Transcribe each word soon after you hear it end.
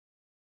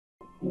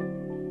I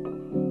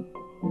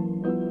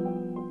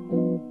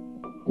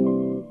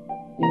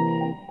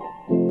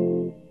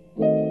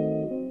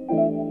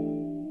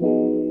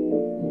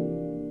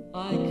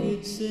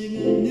could sing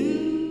a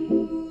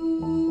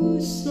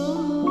new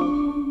song.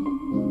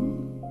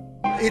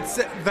 It's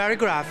very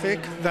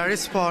graphic, very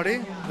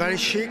sporty, very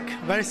chic,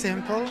 very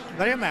simple,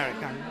 very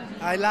American.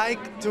 I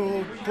like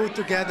to put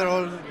together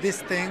all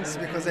these things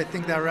because I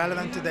think they're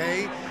relevant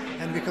today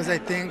and because I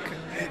think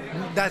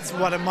that's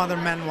what a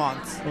modern man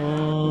wants.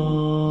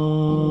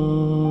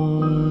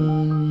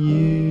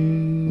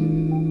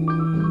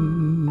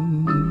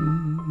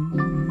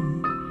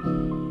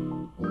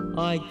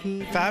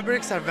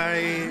 Fabrics are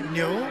very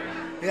new.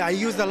 I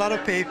used a lot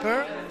of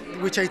paper,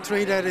 which I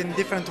treated in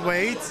different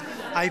weights.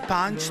 I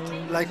punched,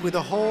 like with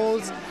the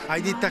holes. I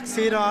did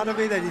tuxedo out of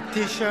it. I did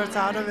t-shirts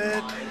out of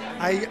it.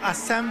 I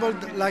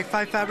assembled like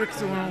 5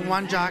 fabrics in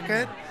one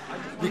jacket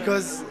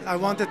because I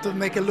wanted to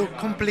make it look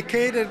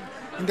complicated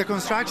in the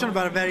construction,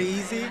 but very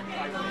easy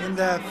in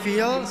the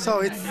feel. So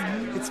it's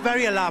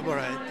very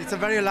elaborate. It's a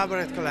very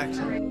elaborate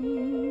collection.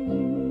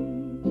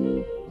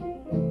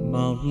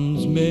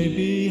 Mountains may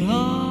be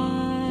high,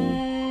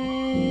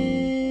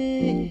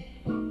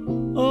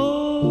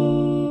 ocean.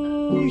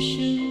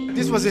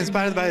 This was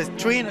inspired by a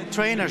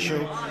trainer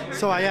shoe.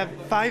 So I have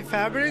 5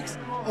 fabrics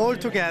all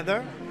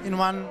together in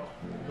one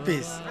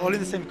piece, all in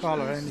the same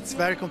color. And it's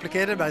very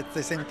complicated, but at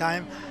the same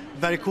time,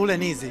 very cool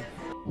and easy.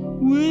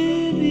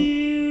 With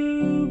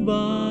you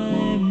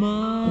by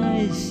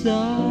my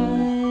side.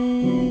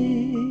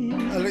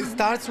 It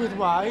starts with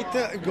white,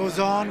 it goes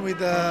on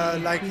with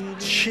like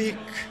chic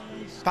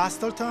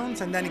pastel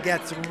tones, and then it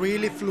gets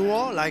really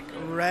fluo, like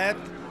red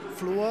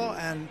fluo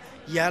and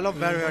yellow,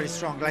 very, very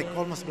strong, like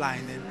almost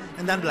blinding,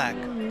 and then black.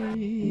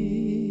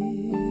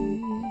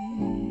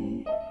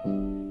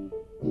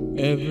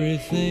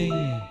 Everything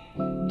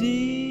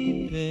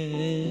depends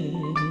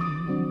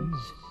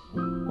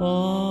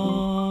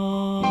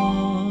on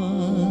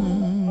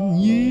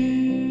you.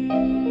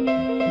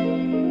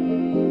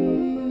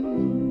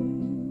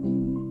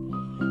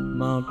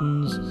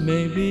 Mountains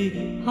may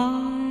be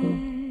high,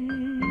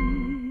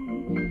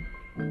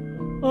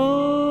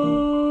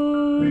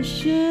 oceans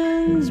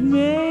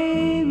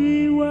may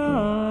be wide,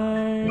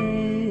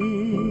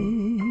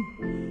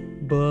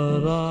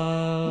 but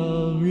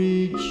I'll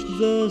reach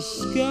the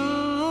sky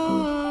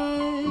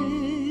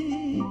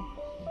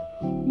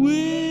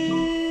with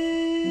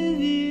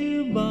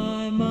you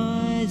by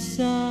my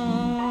side.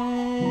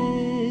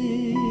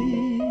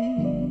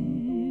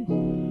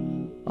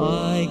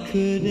 I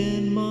could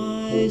end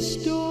my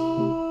story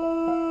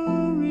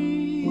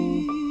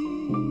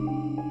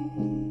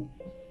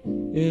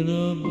in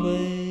a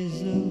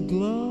blaze of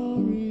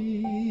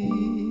glory.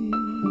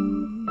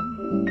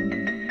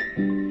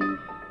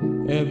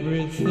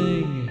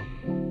 Everything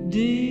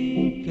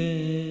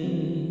depends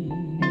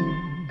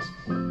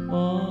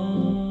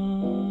on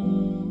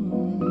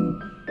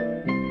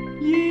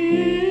you.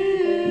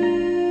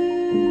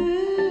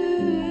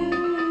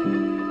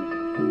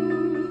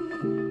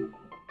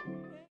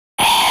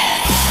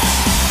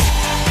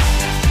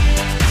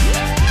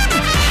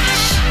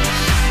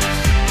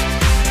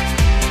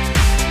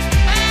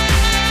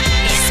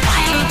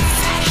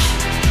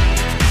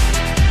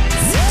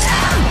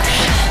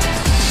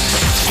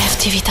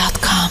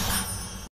 FashionTV.com